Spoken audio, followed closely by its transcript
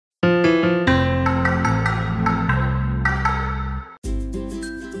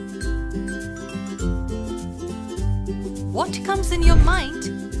What comes in your mind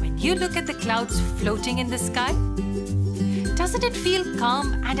when you look at the clouds floating in the sky? Doesn't it feel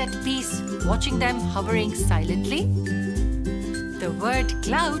calm and at peace watching them hovering silently? The word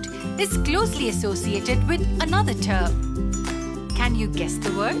cloud is closely associated with another term. Can you guess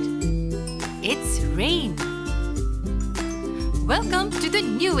the word? It's rain. Welcome to the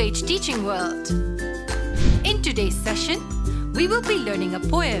New Age teaching world. In today's session, we will be learning a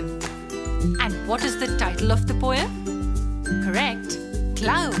poem. And what is the title of the poem? Correct,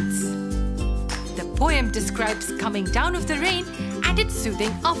 Clouds. The poem describes coming down of the rain and its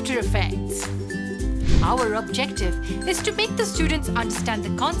soothing after effects. Our objective is to make the students understand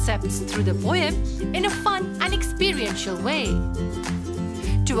the concepts through the poem in a fun and experiential way.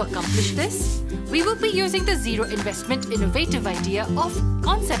 To accomplish this, we will be using the zero investment innovative idea of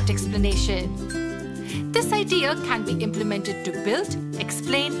concept explanation. This idea can be implemented to build,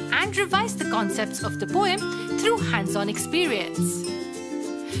 explain, and revise the concepts of the poem through hands-on experience.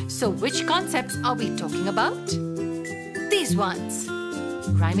 So which concepts are we talking about? These ones: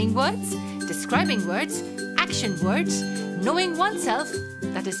 rhyming words, describing words, action words, knowing oneself,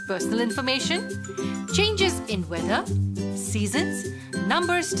 that is personal information, changes in weather, seasons,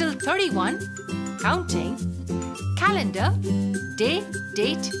 numbers till 31, counting, calendar, day,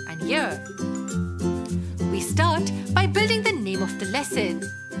 date, and year. We start by building the name of the lesson.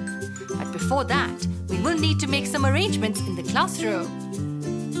 But before that, we will need to make some arrangements in the classroom.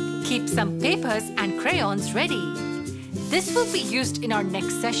 Keep some papers and crayons ready. This will be used in our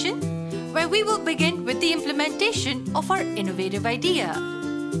next session, where we will begin with the implementation of our innovative idea.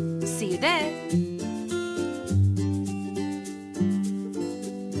 See you there.